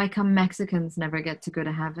 Why come Mexicans never get to go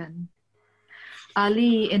to heaven?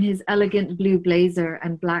 Ali, in his elegant blue blazer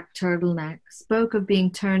and black turtleneck, spoke of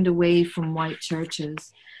being turned away from white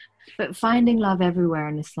churches, but finding love everywhere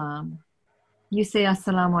in Islam. You say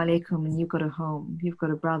Assalamu alaikum and you got a home. You've got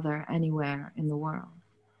a brother anywhere in the world.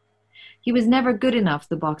 He was never good enough,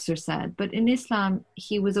 the boxer said, but in Islam,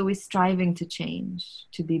 he was always striving to change,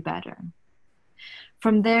 to be better.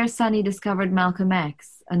 From there, Sunny discovered Malcolm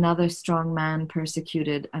X, another strong man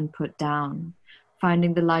persecuted and put down,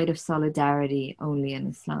 finding the light of solidarity only in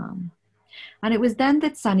Islam. And it was then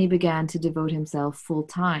that Sunny began to devote himself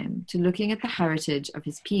full-time to looking at the heritage of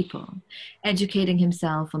his people, educating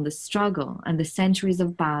himself on the struggle and the centuries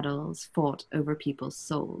of battles fought over people's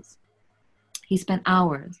souls. He spent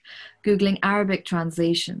hours Googling Arabic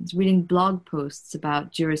translations, reading blog posts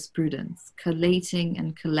about jurisprudence, collating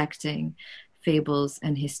and collecting fables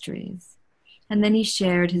and histories. And then he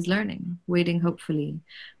shared his learning, waiting hopefully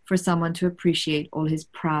for someone to appreciate all his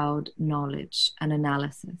proud knowledge and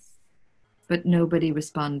analysis. But nobody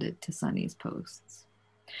responded to Sunny's posts.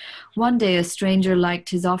 One day, a stranger liked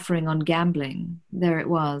his offering on gambling. There it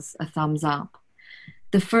was, a thumbs up.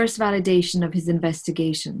 The first validation of his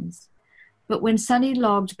investigations. But when Sunny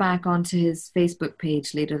logged back onto his Facebook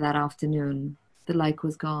page later that afternoon, the like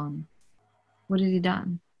was gone. What had he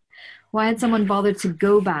done? Why had someone bothered to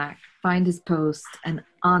go back, find his post, and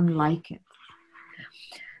unlike it?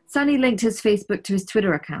 Sunny linked his Facebook to his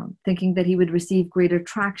Twitter account, thinking that he would receive greater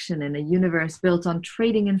traction in a universe built on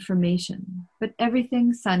trading information. But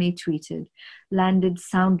everything Sunny tweeted landed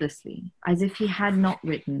soundlessly, as if he had not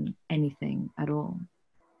written anything at all.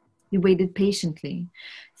 He waited patiently,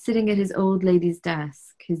 sitting at his old lady's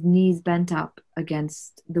desk, his knees bent up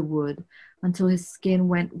against the wood until his skin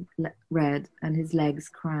went red and his legs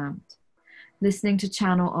cramped. listening to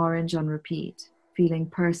Channel Orange on repeat, feeling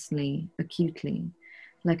personally, acutely,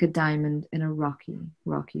 like a diamond in a rocky,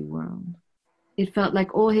 rocky world. It felt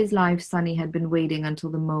like all his life Sonny had been waiting until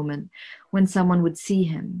the moment when someone would see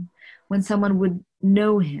him, when someone would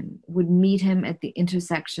know him, would meet him at the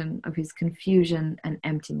intersection of his confusion and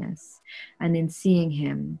emptiness, and in seeing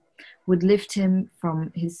him, would lift him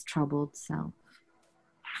from his troubled self.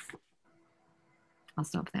 I'll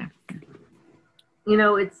stop there. You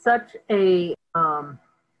know, it's such a,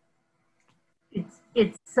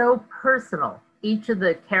 it's so personal. Each of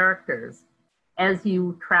the characters, as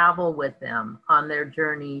you travel with them on their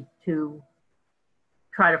journey to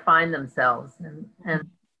try to find themselves, and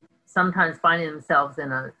sometimes finding themselves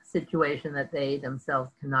in a situation that they themselves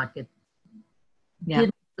cannot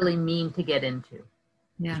didn't really mean to get into.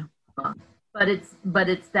 Yeah. But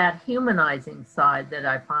it's that humanizing side that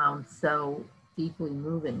I found so deeply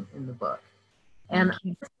moving in the book. And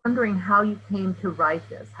I'm just wondering how you came to write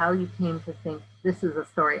this, how you came to think this is a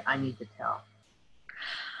story I need to tell.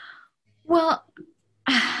 Well,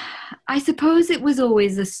 I suppose it was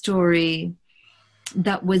always a story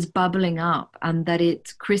that was bubbling up and that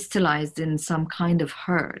it crystallized in some kind of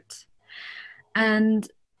hurt. And,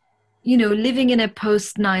 you know, living in a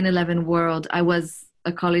post 9/11 world, I was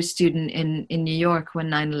a college student in New York when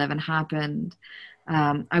 9/11 happened.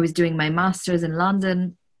 I was doing my master's in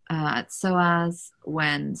London at SOAS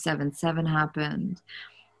when 7/7 happened.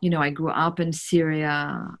 You know, I grew up in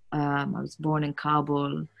Syria. I was born in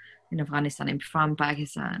Kabul, in Afghanistan. I'm from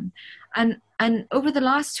Pakistan. And over the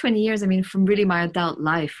last 20 years, I mean, from really my adult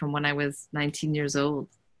life, from when I was 19 years old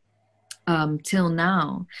till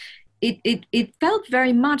now, it felt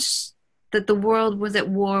very much that the world was at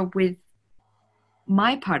war with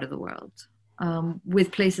my part of the world,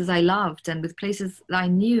 with places I loved and with places I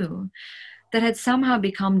knew that had somehow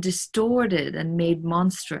become distorted and made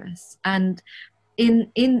monstrous. And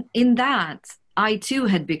in that, I too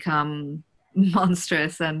had become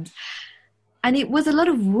monstrous. And it was a lot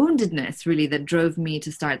of woundedness, really, that drove me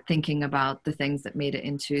to start thinking about the things that made it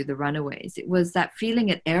into The Runaways. It was that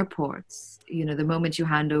feeling at airports, you know, the moment you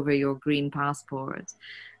hand over your green passport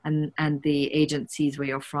and the agent sees where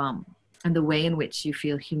you're from, and the way in which you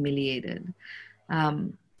feel humiliated.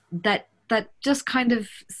 That just kind of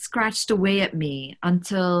scratched away at me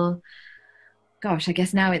until, gosh, I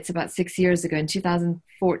guess now it's about 6 years ago, in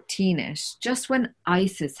 2014-ish, just when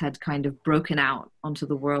ISIS had kind of broken out onto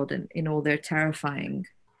the world in all their terrifying,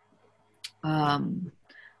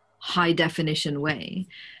 high definition way,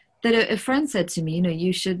 that a friend said to me, you know,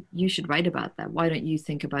 you should write about that. Why don't you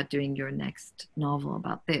think about doing your next novel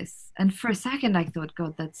about this? And for a second I thought,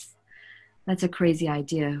 God, that's a crazy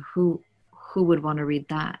idea. Who would want to read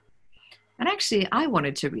that? And actually, I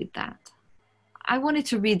wanted to read that. I wanted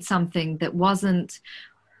to read something that wasn't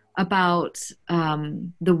about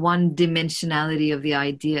the one dimensionality of the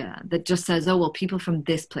idea that just says, oh, well, people from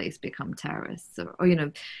this place become terrorists, or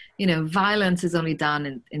you know, violence is only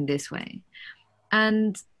done in this way.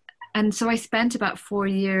 And so I spent about 4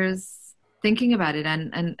 years thinking about it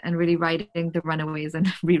and really writing The Runaways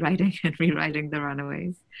and rewriting The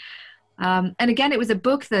Runaways. And again, it was a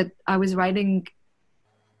book that I was writing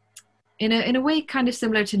in a way kind of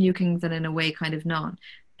similar to New Kings and in a way kind of not,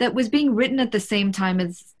 that was being written at the same time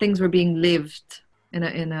as things were being lived in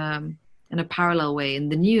a parallel way in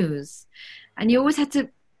the news. And you always had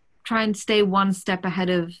to try and stay one step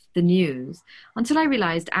ahead of the news, until I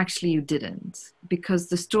realized actually you didn't, because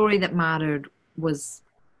the story that mattered was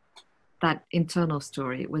that internal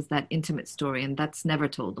story. It was that intimate story, and that's never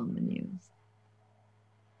told on the news.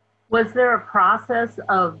 Was there a process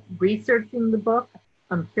of researching the book?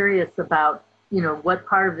 I'm curious about, you know, what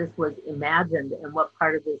part of this was imagined and what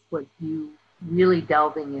part of this was you really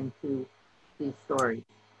delving into these stories.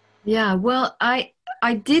 Yeah, well, I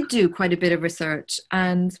did do quite a bit of research,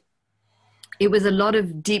 and it was a lot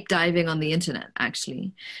of deep diving on the internet,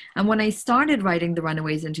 actually. And when I started writing The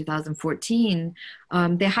Runaways in 2014,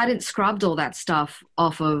 they hadn't scrubbed all that stuff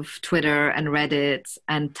off of Twitter and Reddit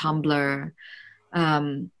and Tumblr.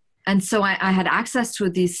 And so I had access to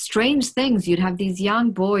these strange things. You'd have these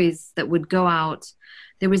young boys that would go out.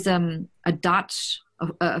 There was a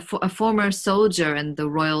former soldier in the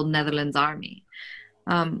Royal Netherlands Army,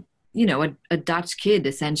 you know, a Dutch kid,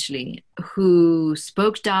 essentially, who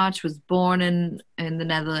spoke Dutch, was born in the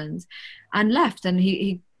Netherlands, and left. And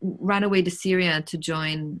he ran away to Syria to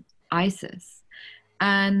join ISIS.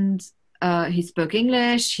 And he spoke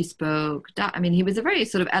English, he spoke Dutch. I mean, he was a very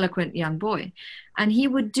sort of eloquent young boy. And he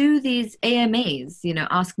would do these AMAs, you know,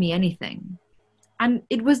 ask me anything. And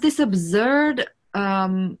it was this absurd,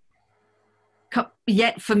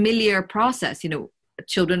 yet familiar process, you know,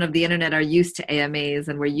 children of the internet are used to AMAs,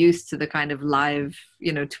 and we're used to the kind of live,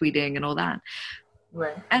 tweeting and all that.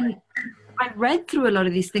 Right. And I read through a lot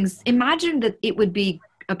of these things. Imagine that it would be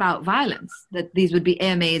about violence, that these would be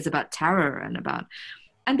AMAs about terror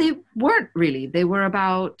and they weren't really. They were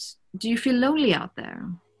about, do you feel lonely out there?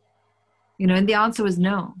 And the answer was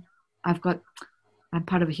no. I'm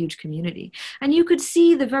part of a huge community. And you could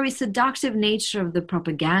see the very seductive nature of the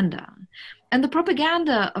propaganda. And the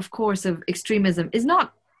propaganda, of course, of extremism is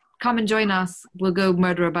not, come and join us, we'll go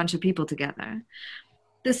murder a bunch of people together.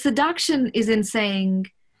 The seduction is in saying,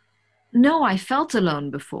 no, I felt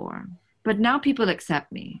alone before, but now people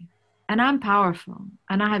accept me. And I'm powerful,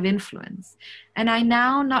 and I have influence. And I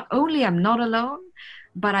now not only am not alone,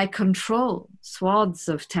 but I control swaths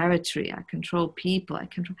of territory. I control people.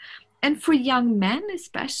 And for young men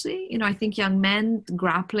especially, I think young men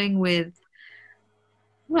grappling with,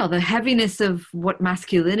 well, the heaviness of what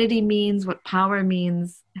masculinity means, what power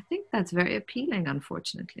means, I think that's very appealing,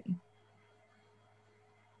 unfortunately.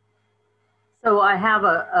 So I have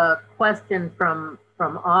a question from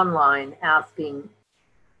online asking,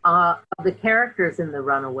 of the characters in the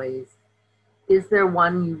Runaways, is there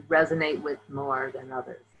one you resonate with more than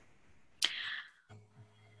others?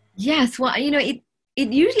 Yes, well, it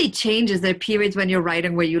usually changes. There are periods when you're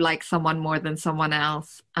writing where you like someone more than someone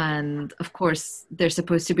else. And of course, they're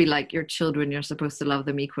supposed to be like your children. You're supposed to love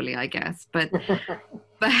them equally, I guess. But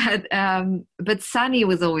Sunny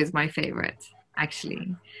was always my favorite,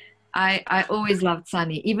 actually. I always loved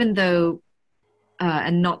Sunny, even though,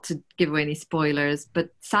 and not to give away any spoilers, but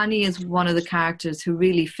Sunny is one of the characters who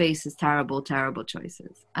really faces terrible, terrible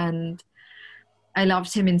choices. And I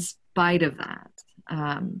loved him in spite of that,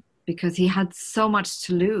 because he had so much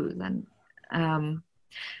to lose. And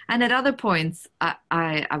at other points,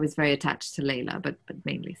 I was very attached to Layla, but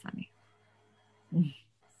mainly Sunny.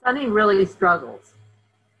 Sunny really struggles.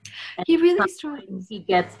 He really struggles. He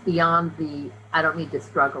gets beyond the, I don't need to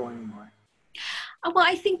struggle anymore. Well,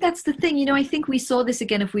 I think that's the thing. I think we saw this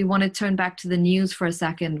again, if we want to turn back to the news for a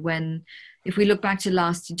second, if we look back to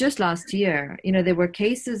last year, there were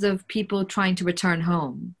cases of people trying to return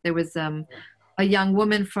home. There was a young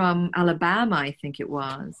woman from Alabama, I think it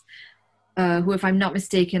was, who, if I'm not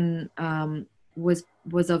mistaken,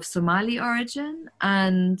 was of Somali origin,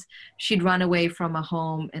 and she'd run away from a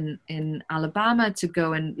home in Alabama to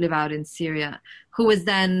go and live out in Syria, who was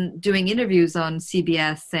then doing interviews on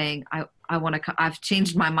CBS saying, I've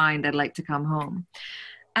changed my mind, I'd like to come home.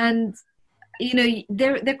 And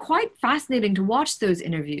they're quite fascinating to watch those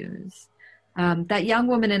interviews. That young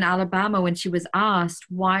woman in Alabama, when she was asked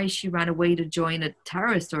why she ran away to join a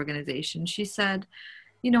terrorist organization, she said,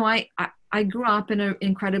 I grew up in an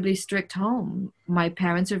incredibly strict home. My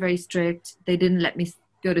parents are very strict. They didn't let me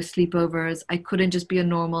go to sleepovers. I couldn't just be a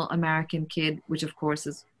normal American kid, which of course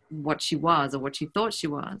is what she was, or what she thought she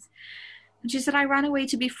was. And she said, I ran away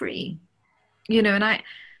to be free. And I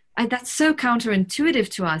that's so counterintuitive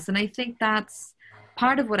to us. And I think that's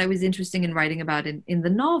part of what I was interested in writing about in the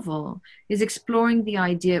novel, is exploring the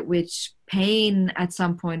idea at which pain at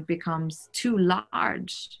some point becomes too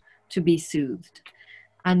large to be soothed.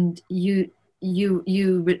 And you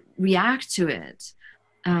react to it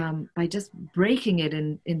by just breaking it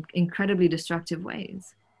in incredibly destructive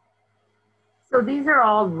ways. So these are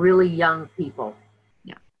all really young people.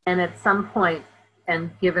 Yeah. And at some point,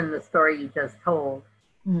 and given the story you just told,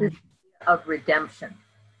 this of redemption,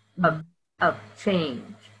 of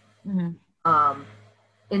change. Mm-hmm.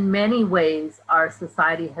 In many ways, our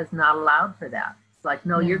society has not allowed for that. It's like,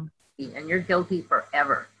 no, you're guilty, and you're guilty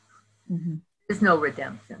forever. Mm-hmm. There's no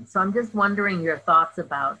redemption. So I'm just wondering your thoughts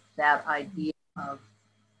about that idea of,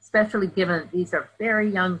 especially given these are very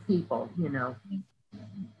young people,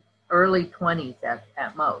 early 20s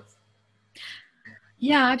at most.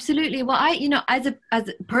 Yeah, absolutely. Well,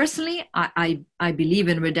 personally, I believe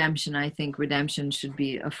in redemption. I think redemption should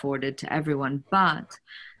be afforded to everyone. But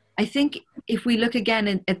I think if we look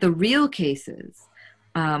again at the real cases,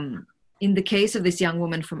 in the case of this young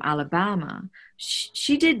woman from Alabama,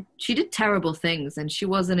 she did terrible things, and she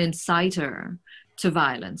was an inciter to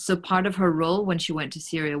violence. So part of her role when she went to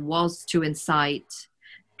Syria was to incite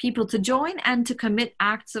people to join and to commit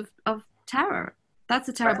acts of terror. That's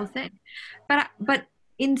a terrible thing. But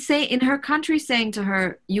in her country saying to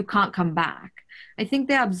her, you can't come back, I think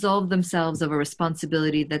they absolve themselves of a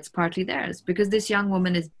responsibility that's partly theirs, because this young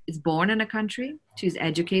woman is born in a country. She's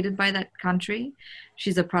educated by that country.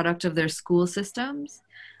 She's a product of their school systems.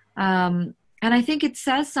 And I think it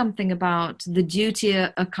says something about the duty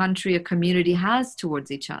a country, a community has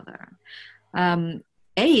towards each other.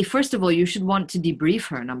 First of all, you should want to debrief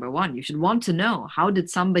her, number one. You should want to know, how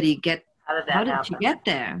did somebody get How did How that did she happen? get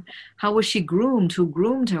there? How was she groomed? Who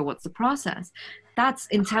groomed her? What's the process? That's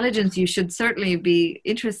intelligence you should certainly be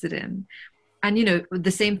interested in. And,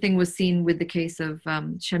 the same thing was seen with the case of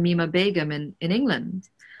Shamima Begum in England,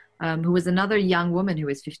 who was another young woman who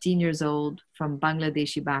was 15 years old from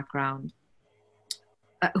Bangladeshi background,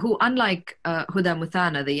 who, unlike Huda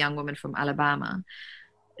Muthana, the young woman from Alabama,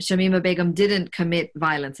 Shamima Begum didn't commit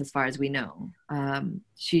violence as far as we know.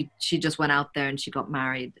 She just went out there and she got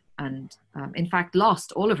married and, in fact,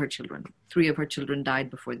 lost all of her children. 3 of her children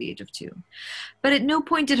died before the age of 2. But at no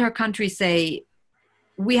point did her country say,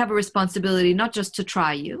 we have a responsibility not just to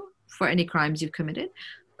try you for any crimes you've committed,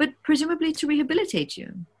 but presumably to rehabilitate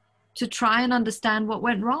you, to try and understand what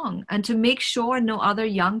went wrong, and to make sure no other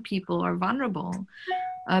young people are vulnerable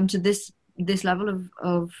to this level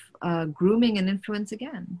of grooming and influence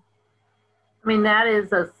again. I mean, that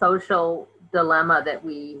is a social dilemma that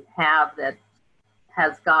we have that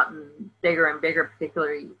has gotten bigger and bigger,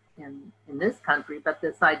 particularly in this country, but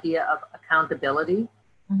this idea of accountability,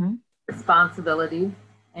 mm-hmm. responsibility,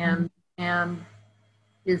 and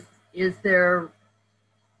is there,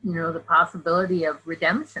 the possibility of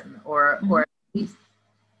redemption or mm-hmm. or at least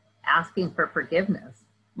asking for forgiveness?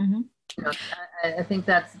 Mm-hmm. I think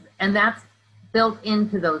that's built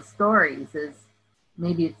into those stories. Is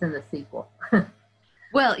maybe it's in the sequel.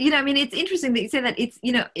 Well, it's interesting that you say that. It's,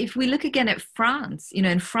 if we look again at France,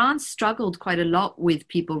 and France struggled quite a lot with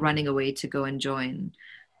people running away to go and join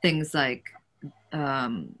things like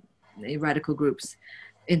radical groups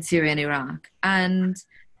in Syria and Iraq. And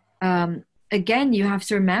again, you have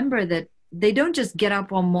to remember that they don't just get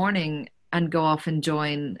up one morning and go off and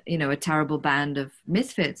join, a terrible band of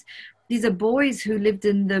misfits. These are boys who lived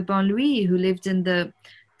in the banlieue, who lived in the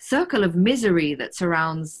circle of misery that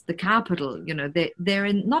surrounds the capital. They're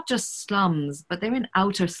in not just slums, but they're in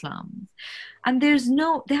outer slums. And they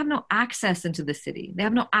have no access into the city. They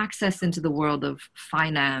have no access into the world of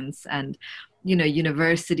finance and,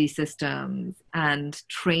 university systems and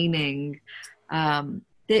training.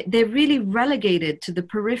 They're really relegated to the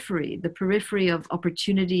periphery of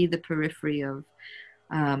opportunity, the periphery of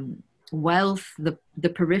wealth, the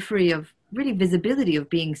periphery of really visibility,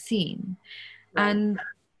 of being seen. Right.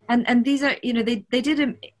 And these are,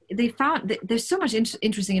 they found that there's so much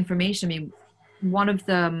interesting information. I mean, one of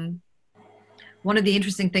the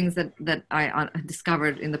interesting things that I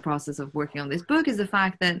discovered in the process of working on this book is the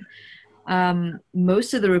fact that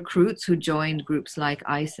most of the recruits who joined groups like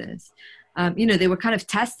ISIS, they were kind of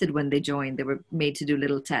tested when they joined. They were made to do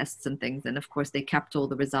little tests and things. And of course, they kept all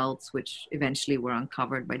the results, which eventually were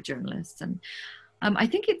uncovered by journalists. And I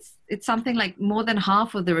think it's something like more than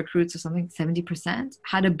half of the recruits, or something 70%,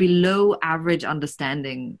 had a below average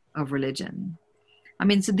understanding of religion. I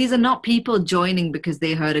mean, so these are not people joining because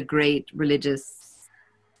they heard a great religious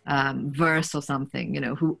verse or something,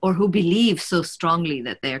 who believe so strongly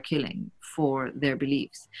that they're killing for their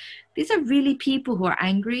beliefs. These are really people who are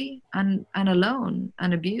angry and alone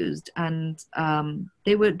and abused, and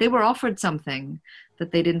they were offered something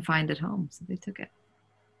that they didn't find at home, so they took it.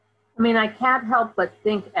 I mean, I can't help but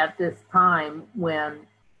think at this time when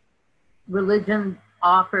religion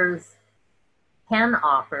can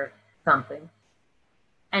offer something,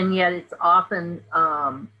 and yet it's often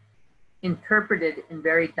interpreted in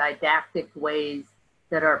very didactic ways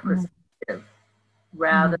that are prescriptive,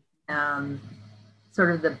 rather than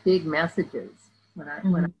sort of the big messages. When I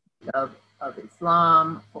think of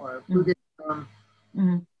Islam or Buddhism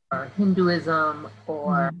or Hinduism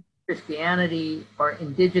or Christianity or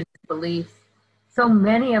indigenous beliefs, so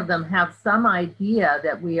many of them have some idea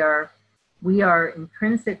that we are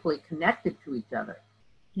intrinsically connected to each other.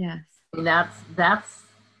 Yes. I mean,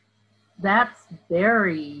 that's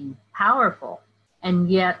very powerful, and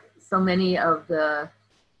yet so many of the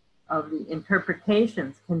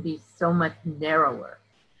interpretations can be so much narrower.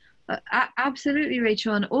 Absolutely,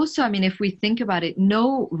 Rachel. And also, I mean, if we think about it,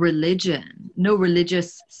 no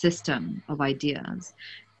religious system of ideas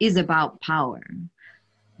is about power.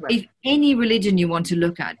 Right. If any religion you want to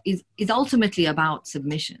look at is ultimately about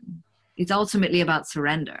submission. It's ultimately about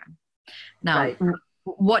surrender. Now, right.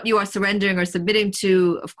 What you are surrendering or submitting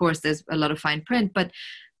to, of course, there's a lot of fine print, but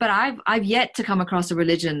I've yet to come across a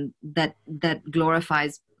religion that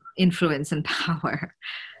glorifies influence and power.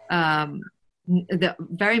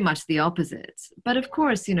 Very much the opposite. But of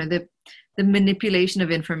course, the manipulation of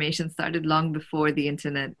information started long before the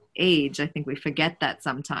internet age. I think we forget that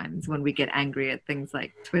sometimes when we get angry at things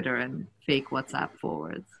like Twitter and fake WhatsApp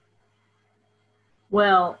forwards.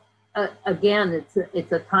 Well, again,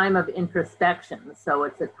 it's a time of introspection. So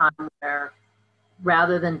it's a time where,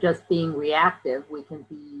 rather than just being reactive, we can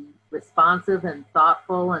be responsive and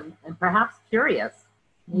thoughtful and perhaps curious.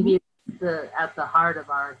 Maybe it's at the heart of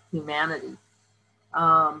our humanity.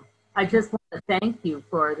 I just want to thank you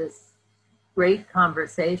for this great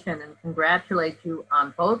conversation and congratulate you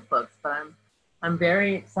on both books. But I'm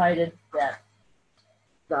very excited that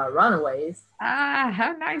the Runaways.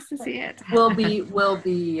 How nice to see it. will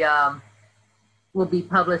be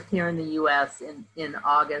published here in the U.S. in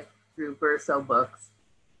August through Verso Books.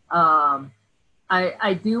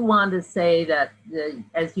 I do want to say that,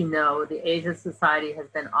 as you know, the Asia Society has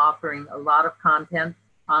been offering a lot of content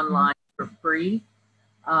online for free.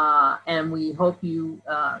 And we hope you,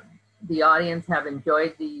 the audience, have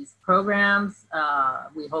enjoyed these programs.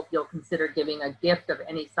 We hope you'll consider giving a gift of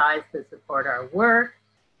any size to support our work.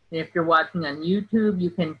 And if you're watching on YouTube, you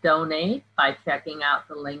can donate by checking out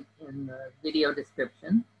the link in the video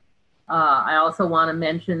description. I also want to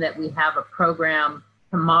mention that we have a program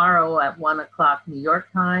tomorrow at 1 o'clock New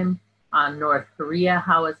York time on North Korea.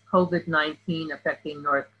 How is COVID-19 affecting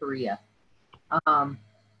North Korea?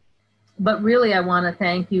 But really, I want to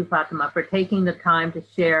thank you, Fatima, for taking the time to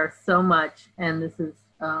share so much. And this is,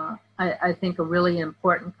 I think, a really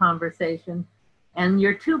important conversation. And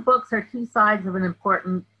your two books are two sides of an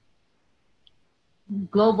important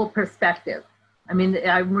global perspective. I mean,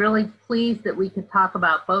 I'm really pleased that we could talk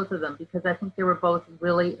about both of them because I think they were both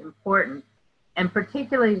really important. And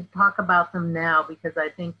particularly to talk about them now because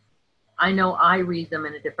I know I read them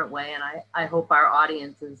in a different way, and I hope our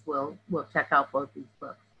audiences will check out both these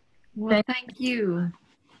books. Well, thank you.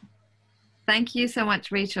 Thank you so much,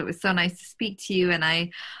 Rachel. It was so nice to speak to you, and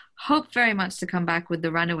I hope very much to come back with the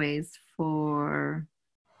Runaways for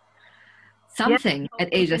something at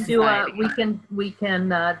Asia Society. We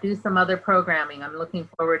can do some other programming. I'm looking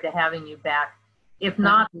forward to having you back. If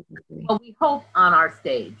not, well, we hope on our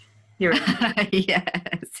stage here. Yes,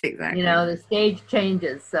 exactly. You know, the stage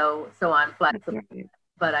changes, so I'm flexible. Right.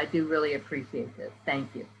 But I do really appreciate this.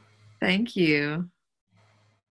 Thank you. Thank you.